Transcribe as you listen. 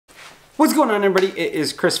What's going on, everybody? It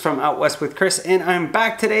is Chris from Out West with Chris, and I'm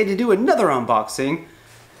back today to do another unboxing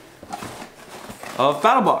of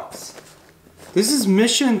BattlBox. This is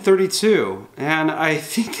Mission 32, and I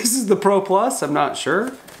think this is the Pro Plus. I'm not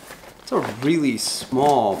sure. It's a really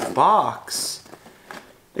small box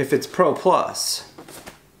if it's Pro Plus.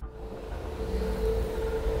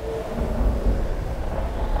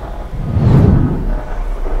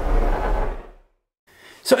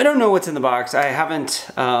 So I don't know what's in the box. I haven't,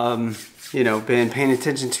 been paying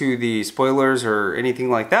attention to the spoilers or anything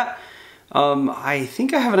like that. I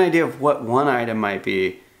think I have an idea of what one item might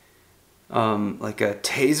be. Like a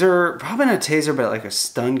taser, probably not a taser, but like a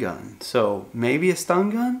stun gun. So maybe a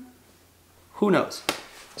stun gun? Who knows?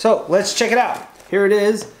 So let's check it out. Here it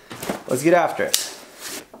is. Let's get after it.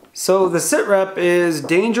 So the sit rep is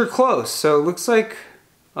danger close. So it looks like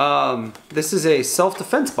this is a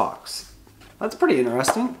self-defense box. That's pretty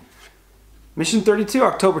interesting. Mission 32,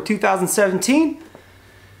 October 2017.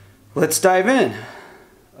 Let's dive in.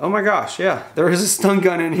 Oh my gosh, yeah, there is a stun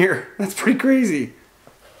gun in here. That's pretty crazy.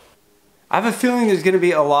 I have a feeling there's gonna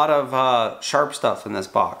be a lot of sharp stuff in this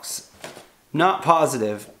box. Not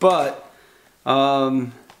positive, but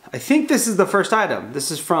I think this is the first item.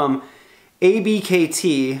 This is from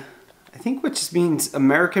ABKT, I think, which means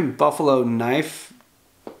American Buffalo Knife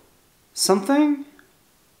something?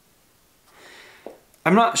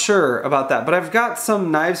 I'm not sure about that, but I've got some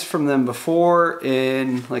knives from them before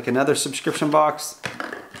in like another subscription box,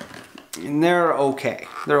 and they're okay.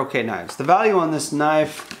 They're okay knives. The value on this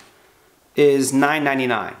knife is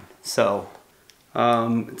 $9.99. So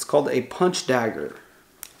it's called a punch dagger.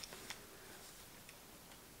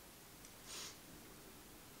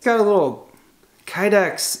 It's got a little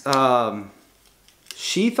Kydex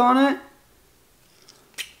sheath on it.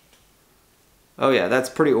 Oh yeah, that's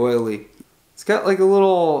pretty oily. It's got like a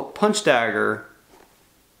little punch dagger.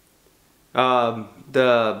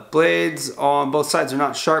 The blades on both sides are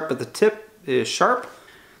not sharp, but the tip is sharp.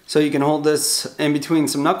 So you can hold this in between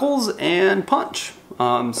some knuckles and punch.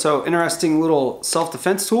 So interesting little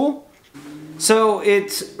self-defense tool. So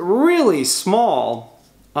it's really small,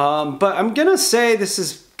 but I'm gonna say this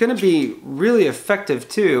is gonna be really effective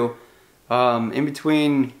too. In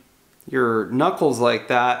between your knuckles like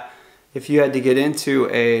that, if you had to get into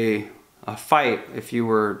a fight, if you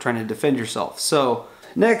were trying to defend yourself. So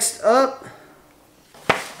next up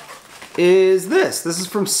is this. This is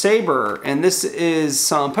from Saber, and this is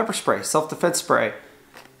some pepper spray, self-defense spray.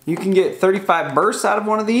 You can get 35 bursts out of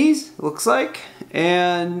one of these, it looks like,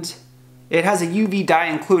 and it has a UV dye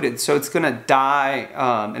included, so it's gonna dye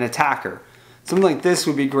an attacker. Something like this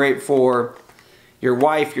would be great for your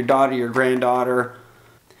wife, your daughter, your granddaughter.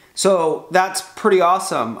 So that's pretty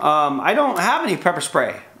awesome. I don't have any pepper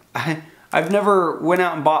spray. I've never went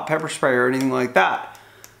out and bought pepper spray or anything like that.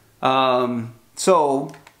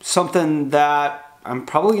 So something that I'm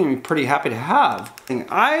probably gonna be pretty happy to have.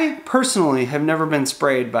 I personally have never been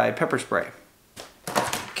sprayed by pepper spray.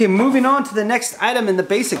 Okay, moving on to the next item in the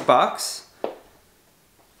basic box.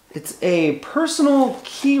 It's a personal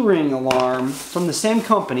keyring alarm from the same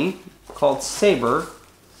company called Saber.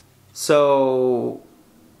 So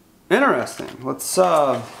interesting. Let's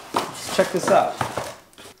check this out.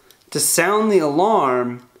 To sound the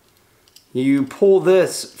alarm, you pull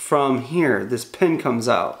this from here. This pin comes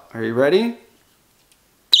out. Are you ready?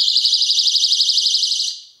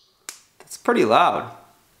 That's pretty loud.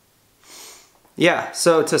 Yeah,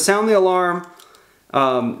 so to sound the alarm,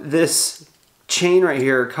 this chain right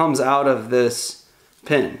here comes out of this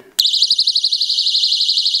pin.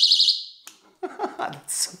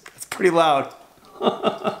 That's pretty loud.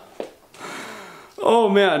 Oh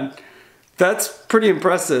man. That's pretty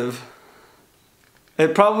impressive.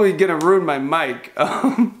 It's probably gonna ruin my mic.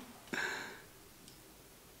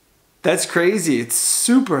 That's crazy. It's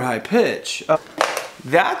super high pitch.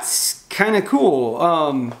 That's kind of cool.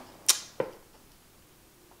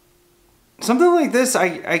 Something like this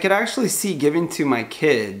I could actually see giving to my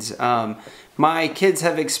kids. My kids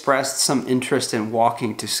have expressed some interest in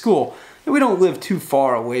walking to school. And we don't live too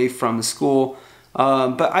far away from the school.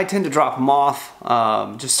 But I tend to drop them off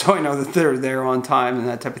just so I know that they're there on time and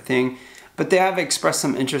that type of thing. But they have expressed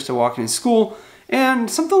some interest in walking to school, and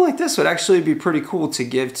something like this would actually be pretty cool to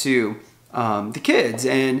give to the kids.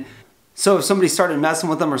 And so if somebody started messing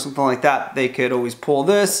with them or something like that, they could always pull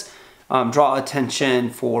this, draw attention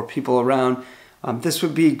for people around. This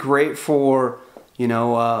would be great for,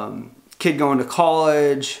 kid going to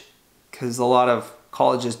college, because a lot of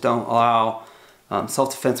colleges don't allow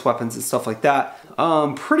self-defense weapons and stuff like that.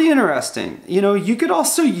 Pretty interesting. You could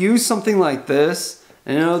also use something like this,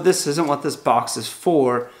 and this isn't what this box is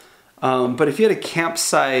for, But if you had a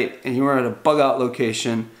campsite and you were at a bug out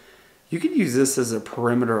location, you could use this as a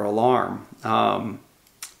perimeter alarm. I'm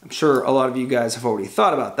sure a lot of you guys have already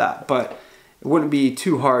thought about that, but it wouldn't be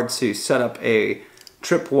too hard to set up a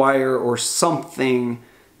tripwire or something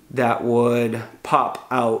that would pop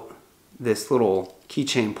out this little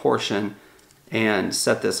keychain portion and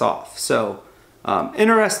set this off. So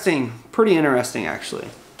interesting, pretty interesting actually.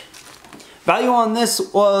 Value on this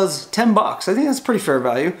was 10 bucks. I think that's pretty fair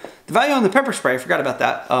value. The value on the pepper spray, I forgot about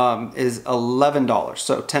that, is $11,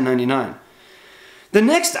 so $10.99. The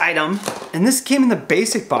next item, and this came in the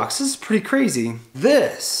basic box, this is pretty crazy.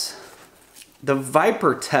 This, the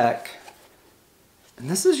BattlTac, and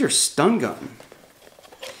this is your stun gun.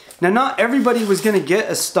 Now, not everybody was gonna get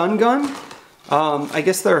a stun gun. I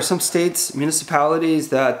guess there are some states, municipalities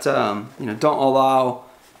that you know, don't allow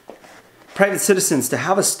private citizens to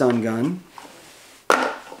have a stun gun.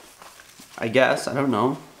 I guess, I don't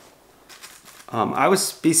know. I would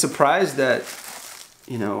be surprised that,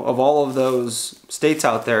 you know, of all of those states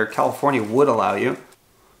out there, California would allow you.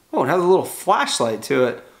 Oh, it has a little flashlight to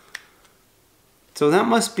it. So that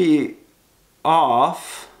must be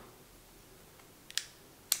off.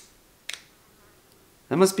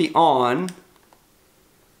 That must be on,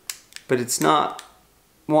 but it's not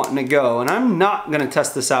wanting to go. And I'm not gonna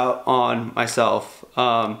test this out on myself.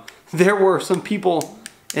 There were some people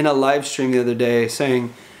in a live stream the other day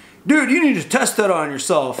saying, dude, you need to test that on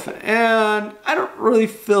yourself. And I don't really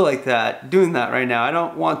feel like doing that right now. I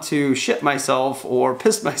don't want to shit myself or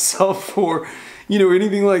piss myself or, you know,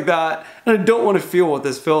 anything like that. And I don't want to feel what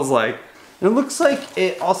this feels like. And it looks like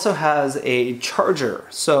it also has a charger.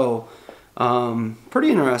 So,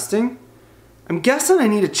 pretty interesting. I'm guessing I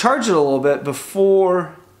need to charge it a little bit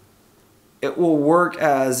before it will work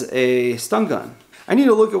as a stun gun. I need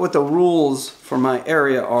to look at what the rules for my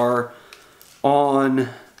area are on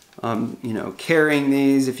you know, carrying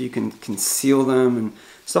these, if you can conceal them and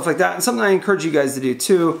stuff like that. And something I encourage you guys to do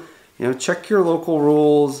too, you know, check your local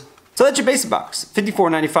rules. So that's your basic box,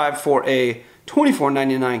 $54.95 for a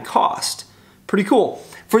 $24.99 cost. Pretty cool.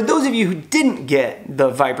 For those of you who didn't get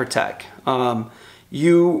the BattlTac,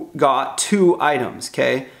 you got 2 items,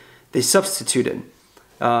 okay? They substituted.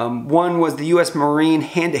 One was the U.S. Marine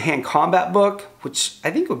hand-to-hand combat book, which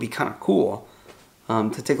I think would be kind of cool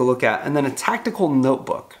to take a look at, and then a tactical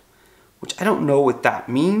notebook, which I don't know what that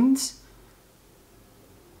means.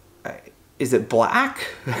 Is it black?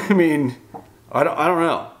 I mean, I don't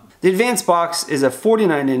know. The advanced box is a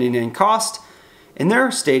 $49.99 cost, and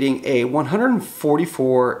they're stating a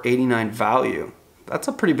 $144.89 value. That's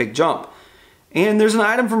a pretty big jump. And there's an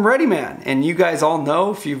item from ReadyMan, and you guys all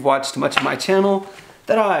know, if you've watched much of my channel,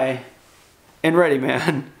 that I and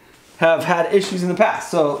ReadyMan have had issues in the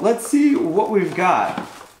past. So let's see what we've got.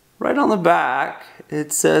 Right on the back,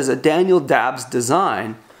 it says a Daniel Dabbs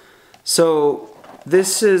design. So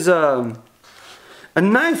this is a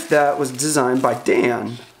knife that was designed by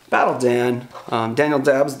Dan, Battle Dan. Daniel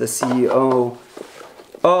Dabbs, the CEO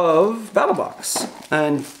of BattlBox.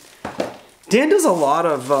 And Dan does a lot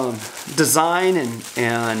of design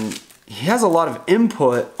and he has a lot of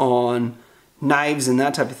input on knives and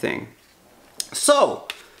that type of thing. So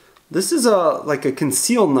this is like a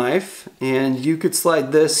concealed knife, and you could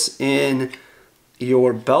slide this in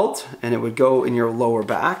your belt and it would go in your lower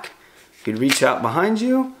back. You could reach out behind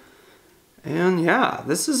you, and yeah,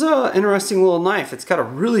 this is an interesting little knife. It's got a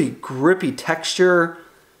really grippy texture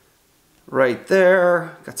right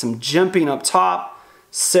there. Got some jimping up top,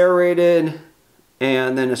 serrated,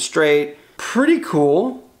 and then a straight. Pretty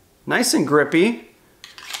cool, nice and grippy.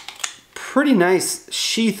 Pretty nice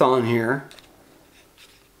sheath on here.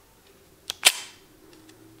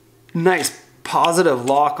 Nice positive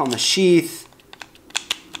lock on the sheath.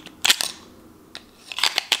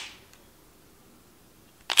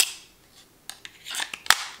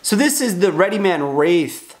 So this is the ReadyMan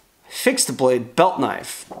Wraith fixed blade belt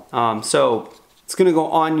knife. So it's gonna go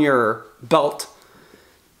on your belt.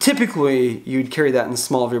 Typically, you'd carry that in the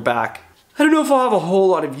small of your back. I don't know if I'll have a whole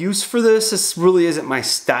lot of use for this. This really isn't my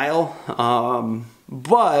style,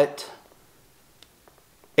 but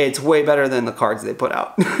it's way better than the cards they put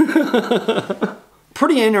out.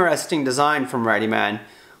 Pretty interesting design from ReadyMan.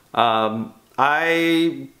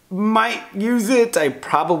 I might use it. I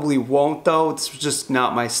probably won't though. It's just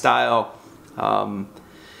not my style.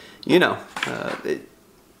 You know,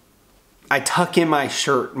 I tuck in my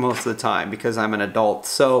shirt most of the time because I'm an adult,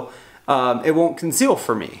 so it won't conceal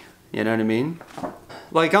for me. You know what I mean?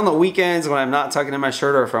 Like on the weekends when I'm not tucking in my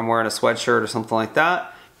shirt, or if I'm wearing a sweatshirt or something like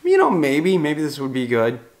that, you know, maybe this would be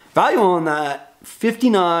good. Value on that,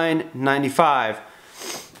 $59.95.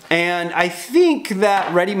 And I think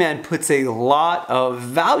that Readyman puts a lot of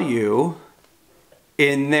value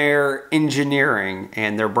in their engineering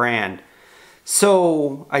and their brand.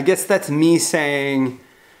 So I guess that's me saying,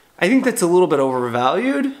 I think that's a little bit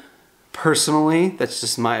overvalued. Personally, that's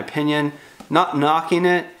just my opinion. Not knocking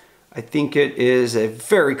it. I think it is a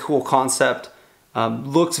very cool concept.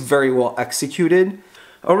 Looks very well executed.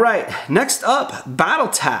 All right, next up,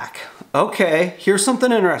 BattlTac. Okay, here's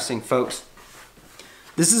something interesting, folks.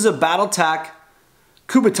 This is a BattlTac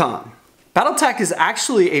Kubaton. BattlTac is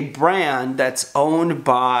actually a brand that's owned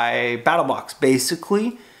by BattlBox,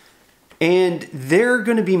 basically. And they're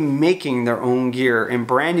gonna be making their own gear and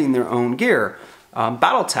branding their own gear.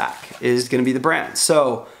 BattlTac is gonna be the brand.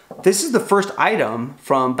 So this is the first item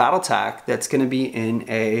from BattlTac that's gonna be in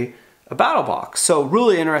a BattlBox. So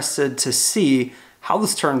really interested to see how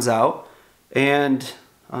this turns out and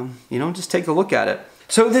you know, just take a look at it.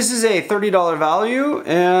 So this is a $30 value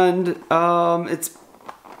and it's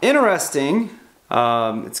interesting.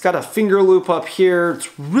 It's got a finger loop up here.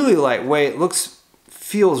 It's really lightweight.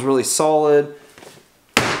 Feels really solid.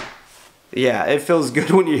 Yeah, it feels good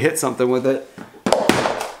when you hit something with it.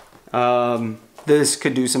 This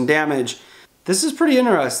could do some damage. This is pretty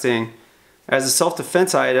interesting as a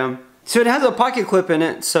self-defense item. So it has a pocket clip in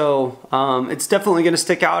it, so it's definitely gonna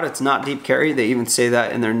stick out. It's not deep carry, they even say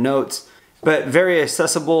that in their notes. But very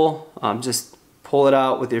accessible, just pull it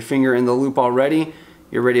out with your finger in the loop already.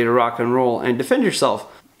 You're ready to rock and roll and defend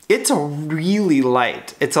yourself. It's a really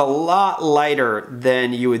light. It's a lot lighter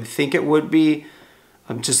than you would think it would be.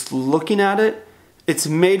 I'm just looking at it. It's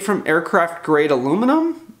made from aircraft grade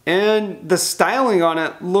aluminum and the styling on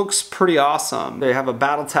it looks pretty awesome. They have a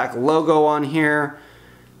BattlTac logo on here.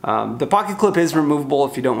 The pocket clip is removable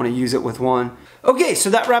if you don't want to use it with one. Okay, so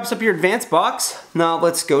that wraps up your advanced box. Now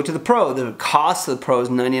let's go to the Pro. The cost of the Pro is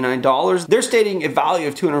 $99. They're stating a value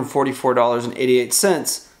of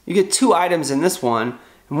 $244.88. You get two items in this one.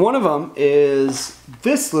 And one of them is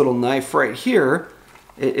this little knife right here.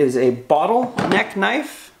 It is a bottleneck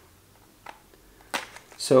knife.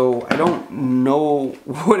 So I don't know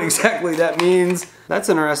what exactly that means. That's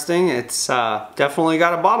interesting. It's definitely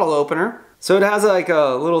got a bottle opener. So it has like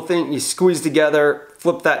a little thing you squeeze together,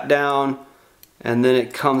 flip that down, and then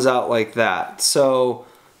it comes out like that. So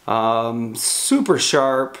super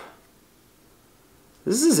sharp.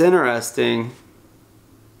 This is interesting.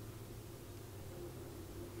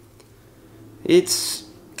 It's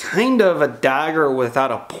kind of a dagger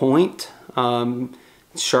without a point.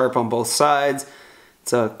 It's sharp on both sides.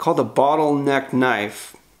 It's called a bottleneck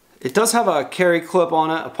knife. It does have a carry clip on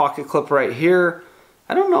it, a pocket clip right here.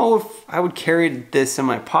 I don't know if I would carry this in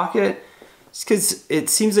my pocket, just because it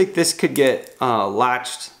seems like this could get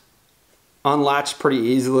unlatched pretty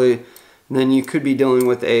easily. And then you could be dealing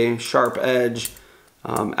with a sharp edge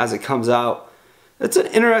as it comes out. It's an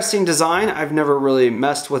interesting design. I've never really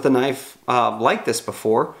messed with a knife like this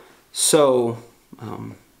before. So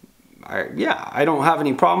yeah, I don't have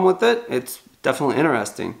any problem with it. It's definitely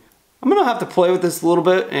interesting. I'm gonna have to play with this a little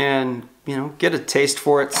bit and, you know, get a taste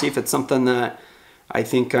for it, see if it's something that I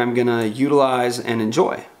think I'm gonna utilize and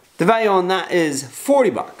enjoy. The value on that is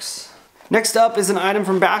 40 bucks. Next up is an item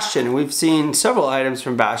from Bastion. We've seen several items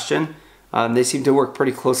from Bastion. They seem to work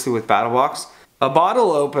pretty closely with BattlBox. A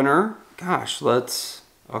bottle opener. Gosh,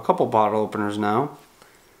 a couple bottle openers now.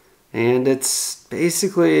 And it's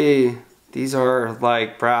basically, these are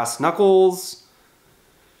like brass knuckles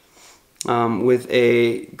with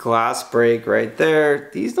a glass break right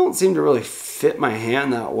there. These don't seem to really fit my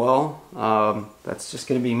hand that well. That's just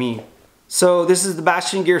gonna be me. So this is the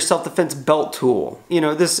Bastion Gear self-defense belt tool. You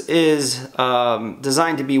know, this is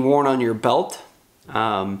designed to be worn on your belt.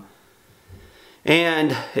 And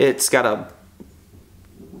it's got a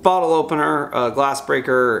bottle opener, a glass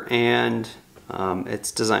breaker, and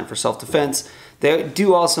it's designed for self-defense. They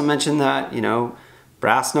do also mention that, you know,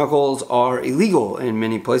 brass knuckles are illegal in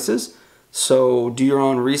many places. So do your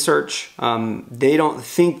own research. They don't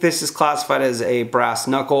think this is classified as a brass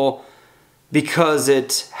knuckle because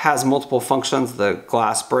it has multiple functions, the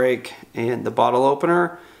glass break and the bottle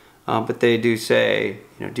opener. But they do say,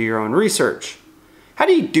 you know, do your own research. How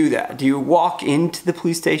do you do that? Do you walk into the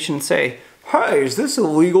police station and say, hey, is this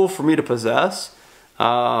illegal for me to possess?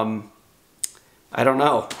 I don't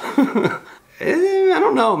know. I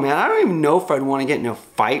don't know, man. I don't even know if I'd want to get in a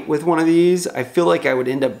fight with one of these. I feel like I would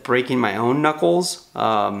end up breaking my own knuckles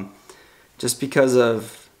just because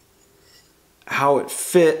of how it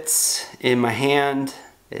fits in my hand.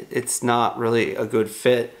 It's not really a good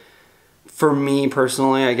fit for me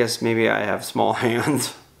personally. I guess maybe I have small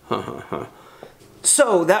hands.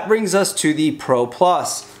 So that brings us to the Pro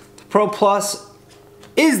Plus. The Pro Plus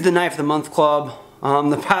is is the Knife of the Month Club.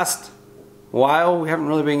 The past while, we haven't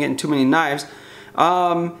really been getting too many knives.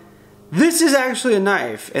 This is actually a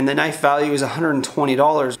knife, and the knife value is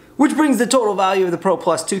 $120, which brings the total value of the Pro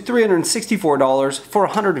Plus to $364 for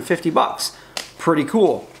 150 bucks. Pretty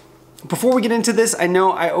cool. Before we get into this, I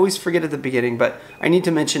know I always forget at the beginning, but I need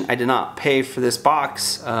to mention I did not pay for this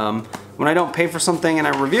box. When I don't pay for something and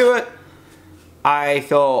I review it, I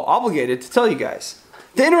feel obligated to tell you guys.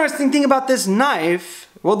 The interesting thing about this knife,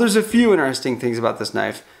 well, there's a few interesting things about this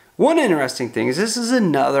knife. One interesting thing is this is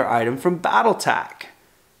another item from BattlTac.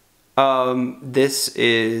 This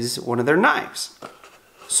is one of their knives.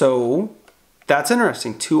 So that's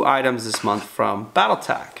interesting. 2 items this month from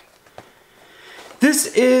BattlTac. This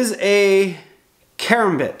is a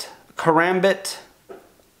Karambit.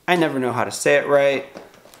 I never know how to say it right.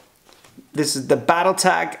 This is the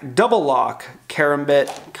BattlTac Double Lock Karambit.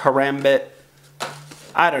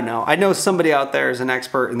 I don't know. I know somebody out there is an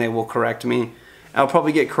expert and they will correct me. I'll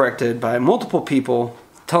probably get corrected by multiple people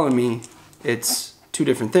telling me it's 2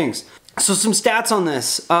 different things. So some stats on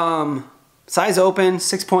this. Size open,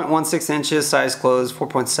 6.16 inches. Size closed,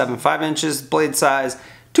 4.75 inches. Blade size,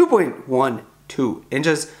 2.12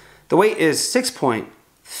 inches. The weight is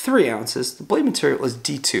 6.3 ounces. The blade material is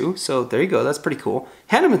D2, so there you go. That's pretty cool.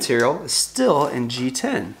 Handle material is still in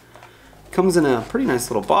G10. Comes in a pretty nice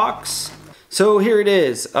little box. So here it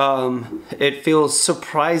is. It feels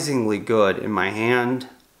surprisingly good in my hand.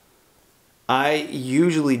 I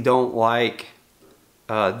usually don't like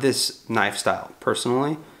this knife style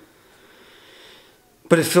personally,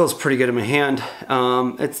 but it feels pretty good in my hand.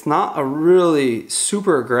 It's not a really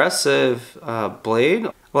super aggressive blade.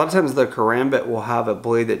 A lot of times the Karambit will have a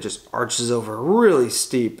blade that just arches over really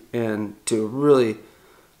steep and to a really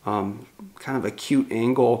kind of acute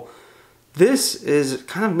angle. This is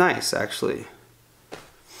kind of nice, actually.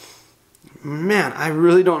 Man, I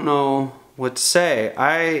really don't know what to say.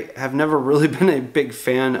 I have never really been a big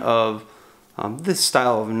fan of this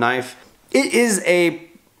style of knife. It is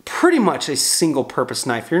pretty much a single purpose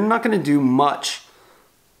knife. You're not going to do much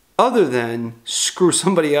other than screw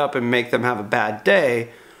somebody up and make them have a bad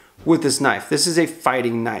day with this knife. This is a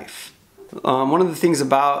fighting knife. One of the things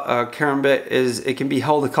about Karambit is it can be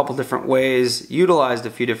held a couple different ways, utilized a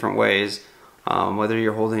few different ways, whether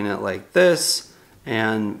you're holding it like this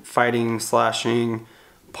and fighting, slashing,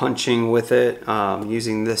 punching with it,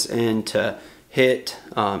 using this end to hit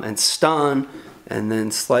and stun, and then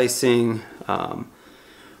slicing,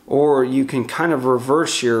 or you can kind of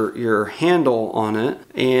reverse your handle on it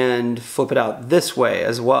and flip it out this way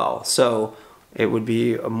as well. So it would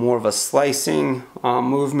be more of a slicing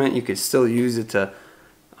movement. You could still use it to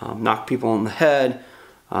knock people in the head.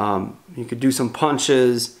 You could do some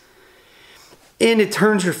punches, and it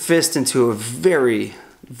turns your fist into a very,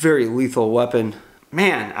 very lethal weapon.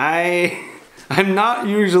 Man, I'm not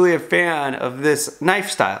usually a fan of this knife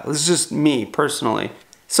style. This is just me personally.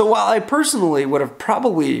 So while I personally would have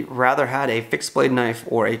probably rather had a fixed blade knife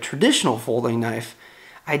or a traditional folding knife,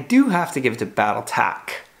 I do have to give it to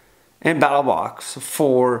BattlTac and BattlBox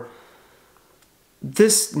for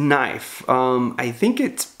this knife. I think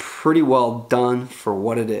it's pretty well done for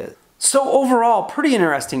what it is. So overall, pretty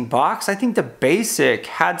interesting box. I think the basic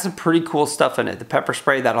had some pretty cool stuff in it. The pepper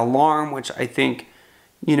spray, that alarm, which I think,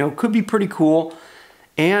 you know, could be pretty cool.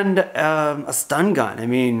 And a stun gun. I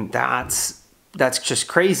mean, that's just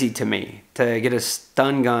crazy to me to get a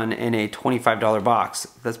stun gun in a $25 box.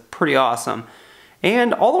 That's pretty awesome.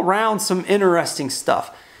 And all around some interesting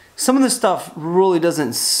stuff. Some of the stuff really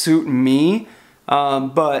doesn't suit me,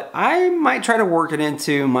 but I might try to work it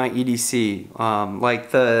into my EDC.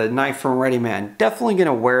 Like the knife from Ready Man. Definitely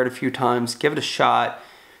gonna wear it a few times, give it a shot.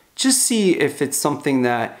 Just see if it's something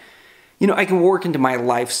that, you know, I can work into my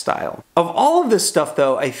lifestyle. Of all of this stuff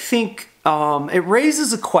though, I think it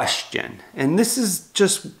raises a question, and this is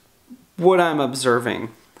just what I'm observing.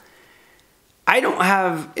 I don't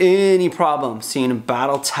have any problem seeing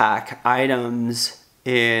BattlTac items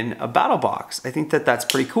in a battle box. I think that that's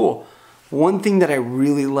pretty cool. One thing that I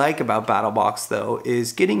really like about BattlBox though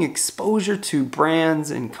is getting exposure to brands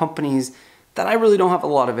and companies that I really don't have a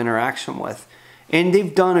lot of interaction with. And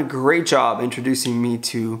they've done a great job introducing me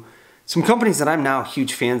to some companies that I'm now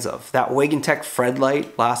huge fans of. That Wagentech Fred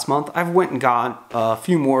light last month, I've went and got a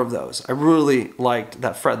few more of those. I really liked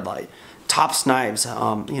that Fred light. Tops knives,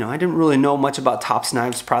 you know, I didn't really know much about Tops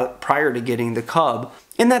knives prior to getting the Cub.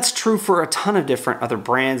 And that's true for a ton of different other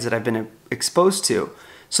brands that I've been exposed to.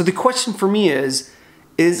 So the question for me is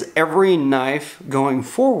every knife going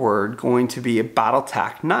forward going to be a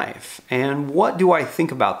BattlTac knife? And what do I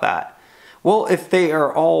think about that? Well, if they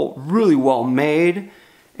are all really well made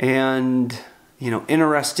and,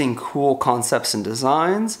 interesting, cool concepts and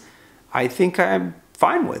designs, I think I'm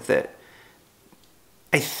fine with it.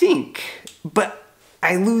 But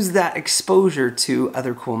I lose that exposure to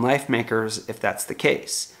other cool knife makers if that's the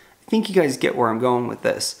case. I think you guys get where I'm going with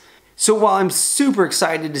this. So while I'm super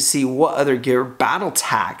excited to see what other gear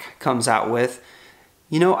BattlTac comes out with,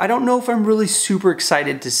 I don't know if I'm really super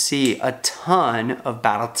excited to see a ton of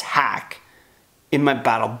BattlTac in my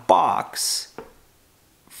battle box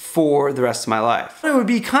for the rest of my life. It would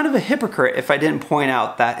be kind of a hypocrite if I didn't point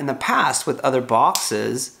out that in the past with other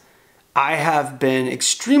boxes, I have been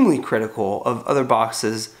extremely critical of other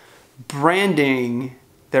boxes branding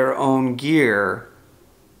their own gear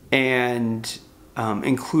and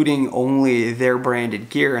including only their branded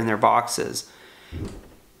gear in their boxes.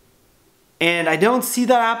 And I don't see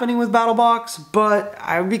that happening with BattlBox, but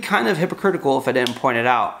I would be kind of hypocritical if I didn't point it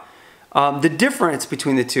out. The difference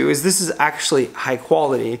between the two is this is actually high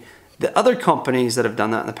quality. The other companies that have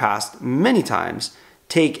done that in the past many times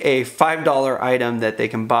take a $5 item that they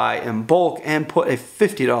can buy in bulk and put a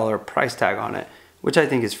 $50 price tag on it, which I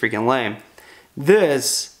think is freaking lame.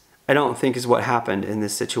 This, I don't think, is what happened in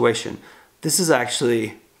this situation. This is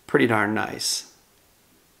actually pretty darn nice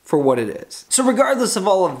for what it is. So regardless of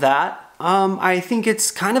all of that, I think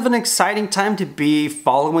it's kind of an exciting time to be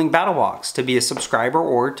following BattlBox, to be a subscriber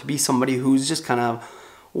or to be somebody who's just kind of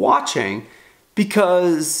watching,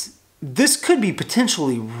 because this could be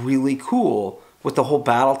potentially really cool with the whole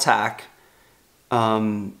BattlTac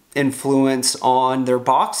influence on their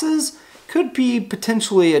boxes. Could be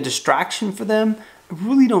potentially a distraction for them. I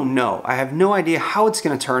really don't know. I have no idea how it's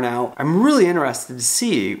going to turn out. I'm really interested to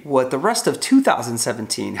see what the rest of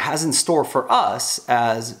 2017 has in store for us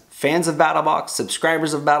as fans of BattlBox,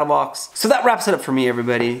 subscribers of BattlBox. So that wraps it up for me,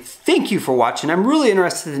 everybody. Thank you for watching. I'm really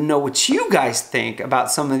interested to know what you guys think about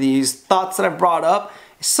some of these thoughts that I've brought up,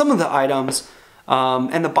 some of the items,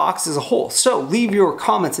 and the box as a whole. So leave your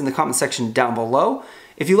comments in the comment section down below.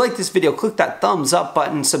 If you like this video, click that thumbs up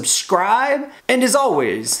button, subscribe, and as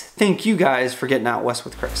always, thank you guys for getting out west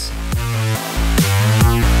with Chris.